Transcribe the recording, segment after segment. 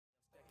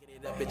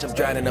Bitch, I'm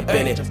drowning up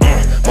in it.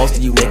 Most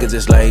of you niggas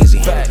is lazy.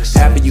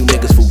 Half of you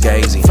niggas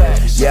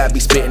fugazi. Yeah, I be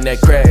spitting that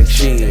crack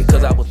shit,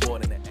 cause I was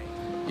born in that.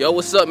 Yo,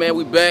 what's up, man?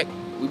 We back.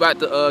 We about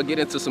to get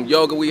into some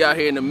yoga. We out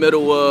here in the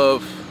middle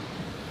of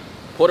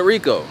Puerto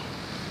Rico.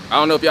 I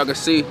don't know if y'all can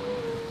see.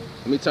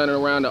 Let me turn it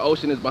around. The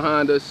ocean is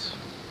behind us.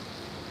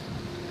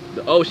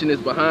 The ocean is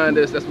behind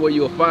us. That's where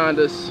you'll find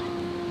us.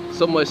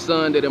 So much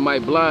sun that it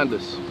might blind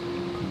us.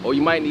 Or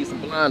you might need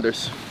some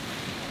blinders.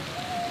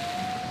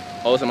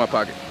 Oh, it's in my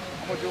pocket.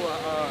 I'm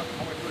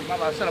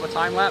gonna do set up a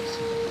time lapse.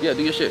 Yeah,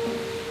 do your shit.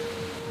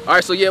 All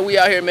right, so yeah, we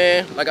out here,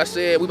 man. Like I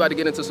said, we about to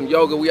get into some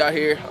yoga. We out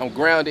here. I'm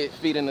grounded,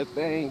 feeding the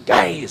thing.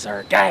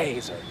 Geyser.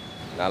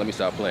 Nah, let me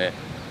stop playing.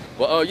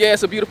 But yeah,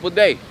 it's a beautiful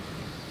day.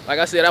 Like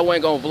I said, I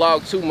wasn't gonna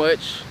vlog too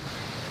much.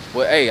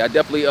 But hey, I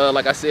definitely,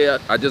 like I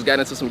said, I just got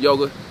into some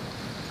yoga.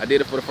 I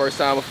did it for the first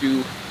time a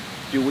few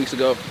weeks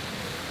ago.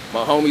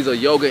 My homie's a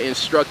yoga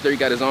instructor. He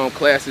got his own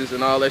classes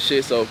and all that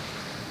shit, so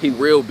he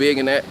real big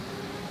in that.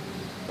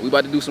 We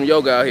about to do some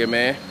yoga out here,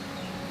 man.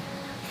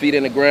 Feet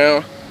in the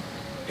ground,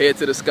 head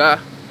to the sky,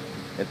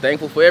 and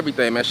thankful for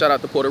everything, man. Shout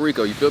out to Puerto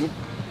Rico, you feel me?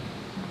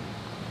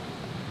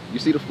 You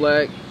see the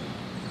flag?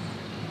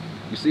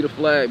 You see the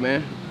flag,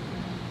 man.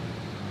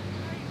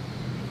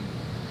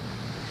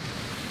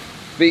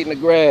 Feet in the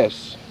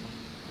grass.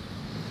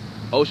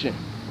 Ocean.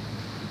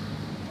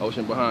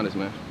 Ocean behind us,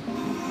 man.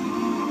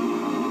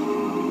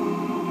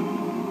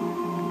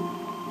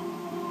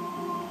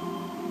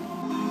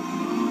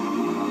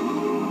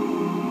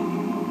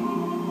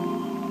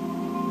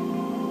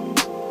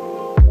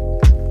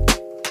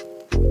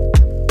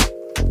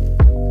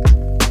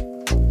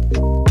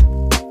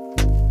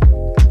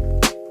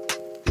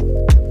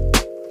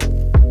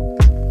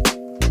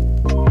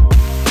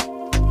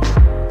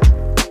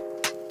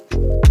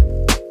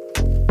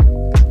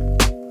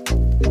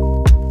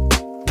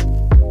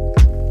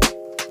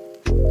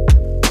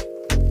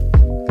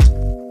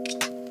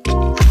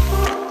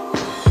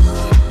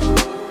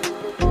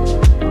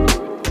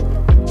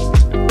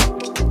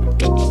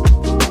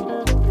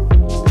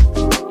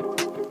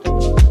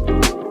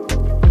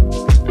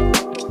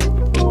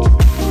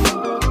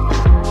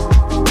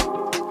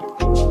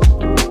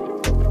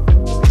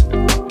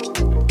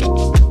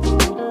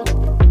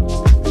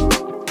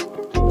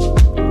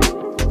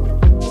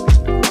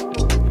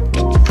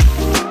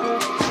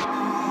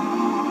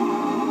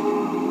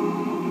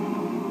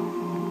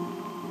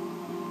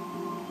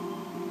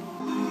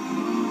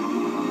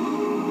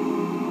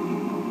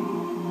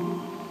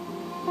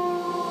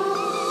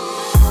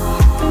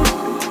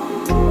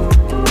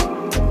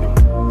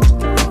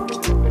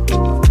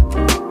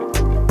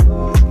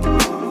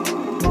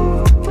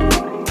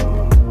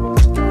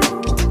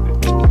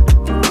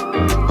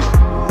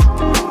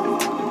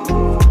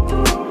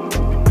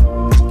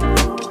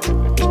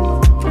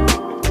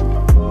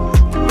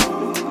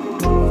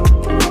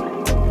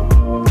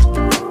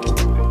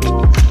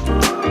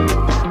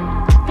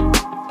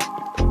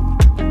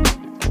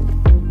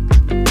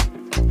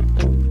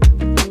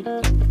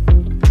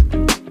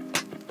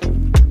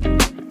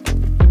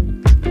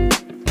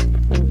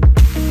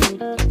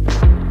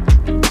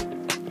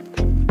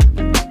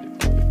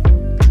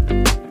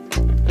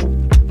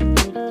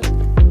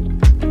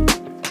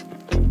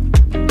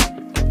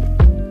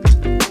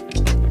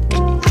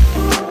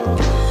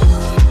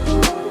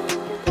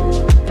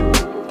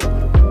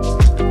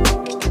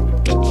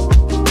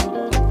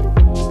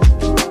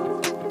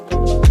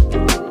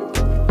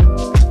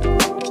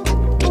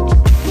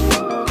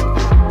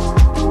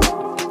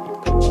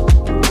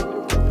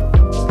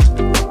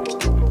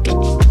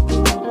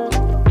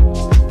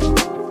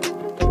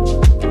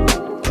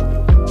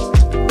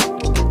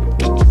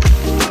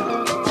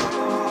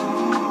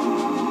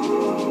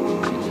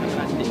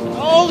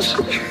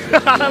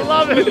 I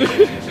love it.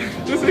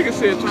 This nigga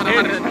said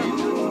trying to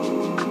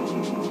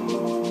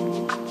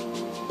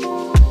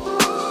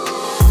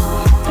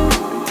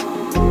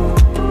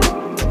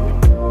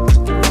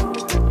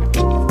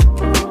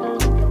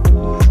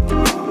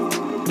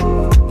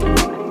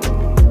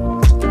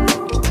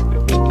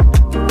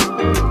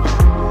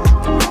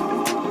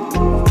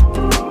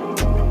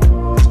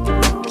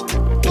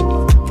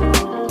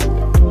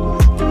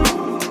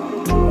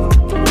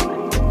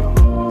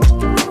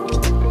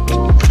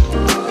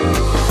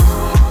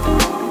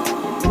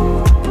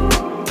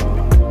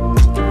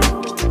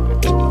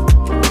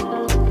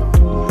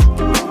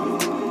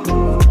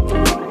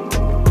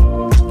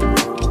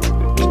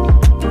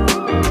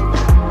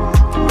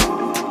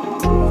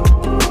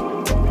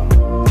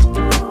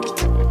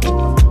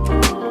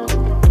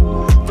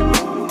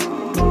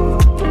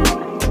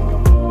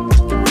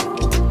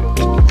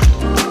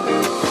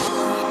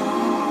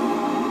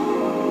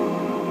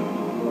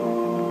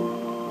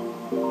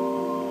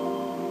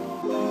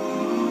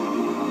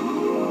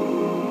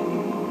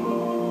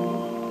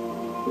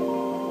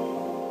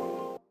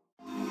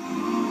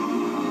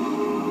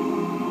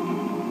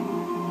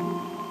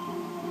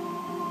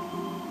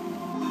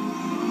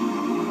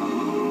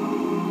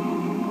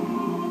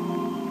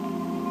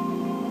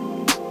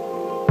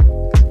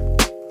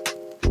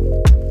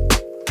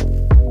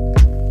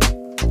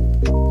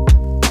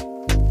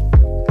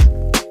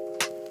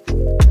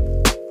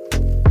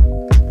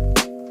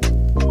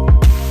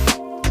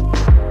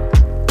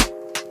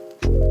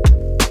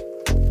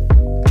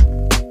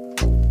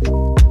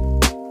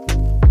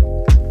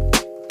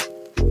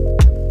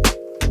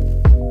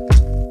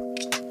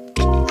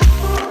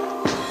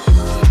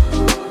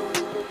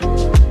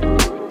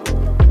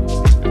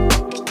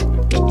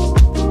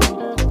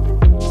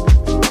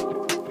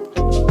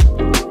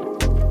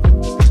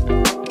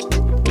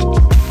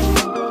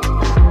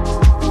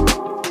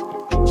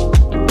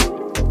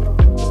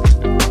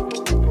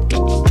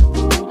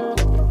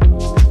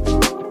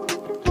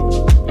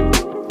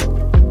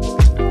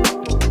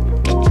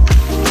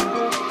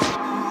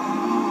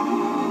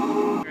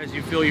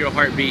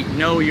heartbeat,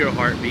 know your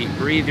heartbeat,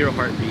 breathe your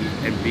heartbeat,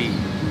 and be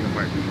your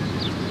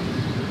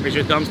heartbeat. Raise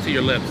your thumbs to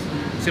your lips.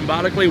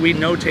 Symbolically, we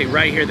notate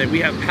right here that we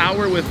have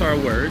power with our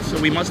words, so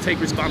we must take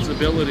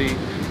responsibility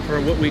for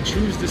what we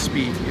choose to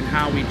speak and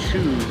how we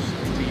choose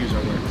to use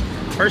our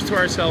words. First to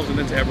ourselves and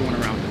then to everyone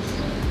around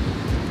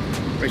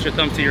us. Raise your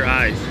thumbs to your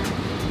eyes.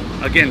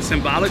 Again,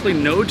 symbolically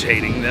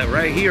notating that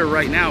right here,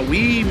 right now,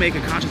 we make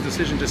a conscious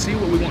decision to see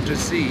what we want to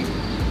see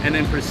and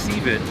then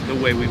perceive it the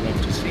way we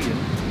want to see it.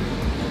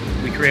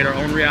 We create our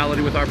own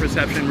reality with our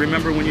perception.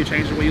 Remember, when you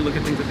change the way you look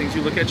at things, the things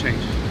you look at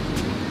change.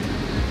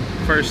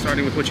 First,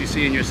 starting with what you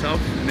see in yourself,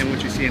 and then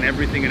what you see in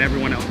everything and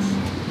everyone else.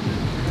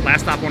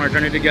 Last stop on our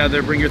journey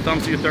together, bring your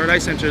thumbs to your third eye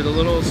center, the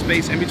little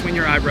space in between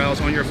your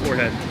eyebrows on your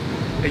forehead.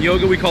 In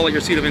yoga, we call it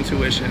your seat of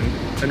intuition.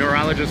 A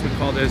neurologist would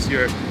call this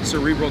your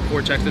cerebral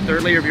cortex, the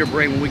third layer of your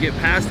brain. When we get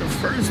past the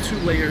first two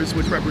layers,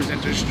 which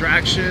represent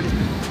distraction,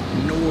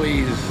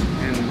 noise,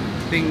 and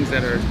things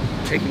that are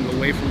taking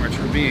away from our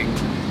true being,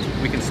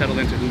 we can settle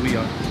into who we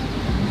are.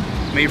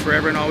 May you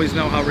forever and always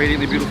know how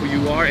radiantly beautiful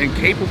you are and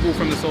capable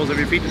from the soles of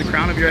your feet to the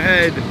crown of your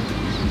head.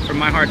 From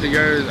my heart to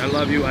yours, I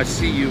love you, I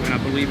see you, and I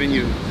believe in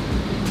you.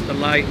 The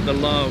light, the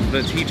love,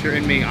 the teacher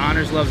in me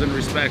honors, loves, and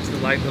respects the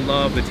light, the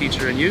love, the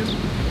teacher in you.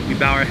 We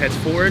bow our heads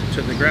forward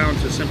to the ground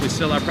to simply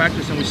seal our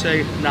practice, and we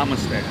say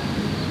namaste.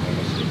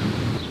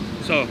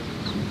 So,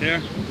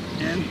 there,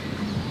 and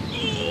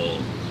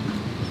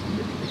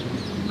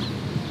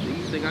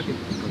You think I can?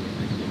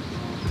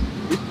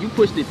 You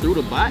pushed it through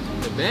the back?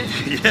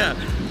 yeah,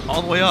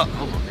 all the way up.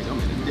 Oh, I think I'm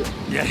in the dip.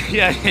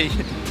 Yeah.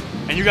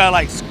 And you gotta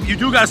like, you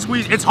do gotta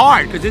squeeze. It's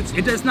hard because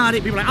it's not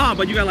it. People are like, oh,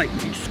 but you gotta like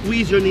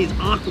squeeze your knees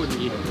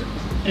awkwardly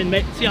and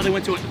see how they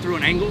went through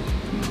an angle.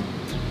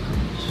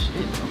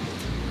 Shit, bro.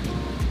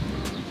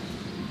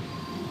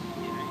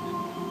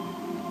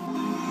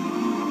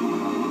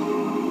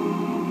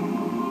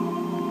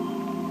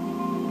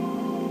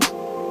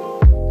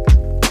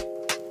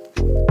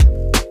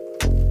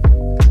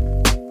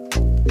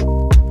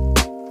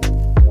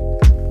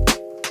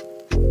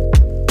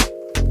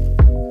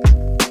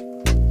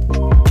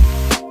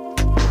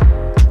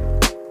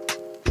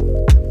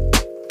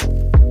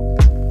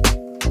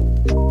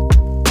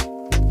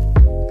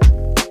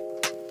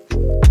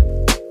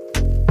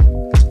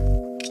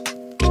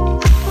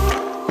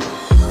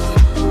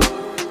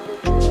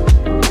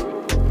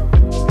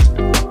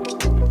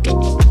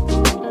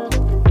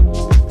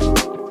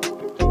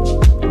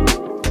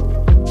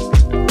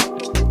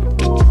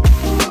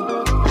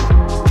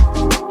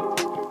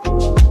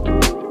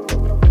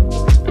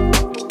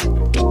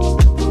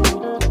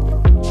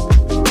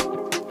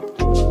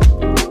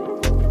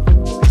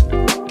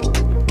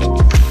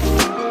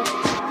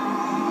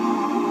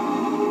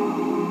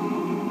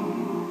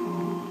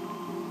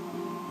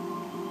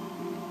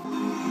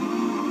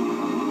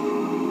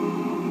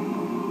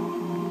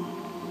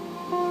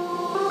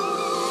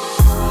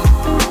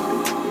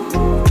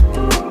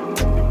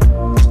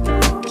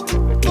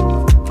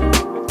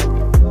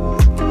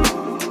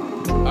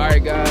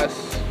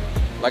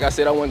 Like I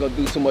said, I wasn't gonna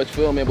do too much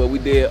filming, but we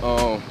did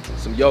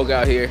some yoga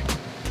out here.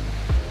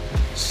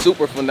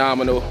 Super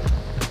phenomenal,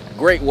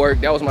 great work.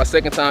 That was my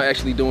second time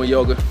actually doing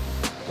yoga.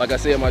 Like I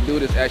said, my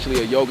dude is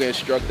actually a yoga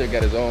instructor,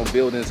 got his own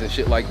buildings and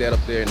shit like that up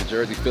there in the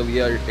Jersey, Philly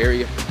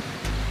area.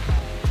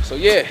 So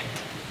yeah,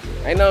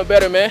 ain't nothing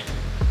better, man.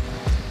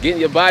 Getting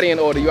your body in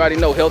order. You already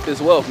know health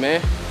is wealth,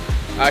 man.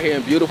 Out here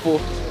in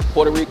beautiful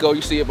Puerto Rico,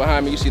 you see it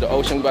behind me, you see the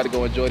ocean. We about to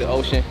go enjoy the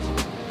ocean,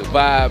 the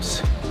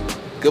vibes.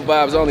 Good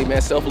vibes only,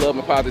 man. Self-love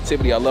and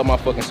positivity. I love my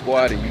fucking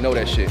squad, and you know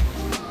that shit.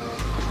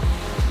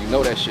 You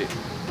know that shit.